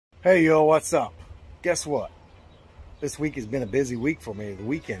Hey yo, what's up? Guess what? This week has been a busy week for me. The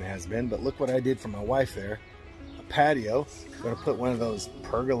weekend has been, but look what I did for my wife there. A patio. I'm gonna put one of those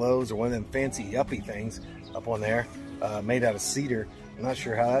pergolos or one of them fancy yuppie things up on there, made out of cedar. I'm not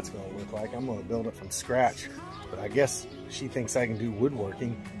sure how that's gonna look like. I'm gonna build it from scratch. But I guess she thinks I can do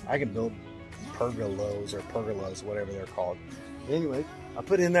woodworking. I can build pergolos, whatever they're called. Anyway, I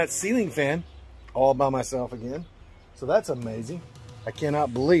put in that ceiling fan all by myself again. So that's amazing. I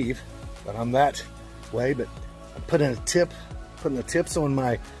cannot believe that I'm that way, but I'm putting the tips on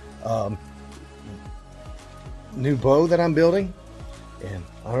my new bow that I'm building, and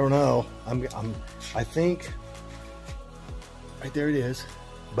I don't know. I think right there it is.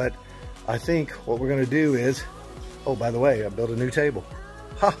 But I think what we're gonna do is, oh, by the way, I built a new table.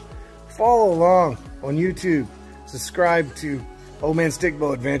 Ha! Follow along on YouTube. Subscribe to Old Man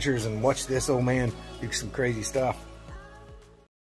Stickbow Adventures and watch this old man do some crazy stuff.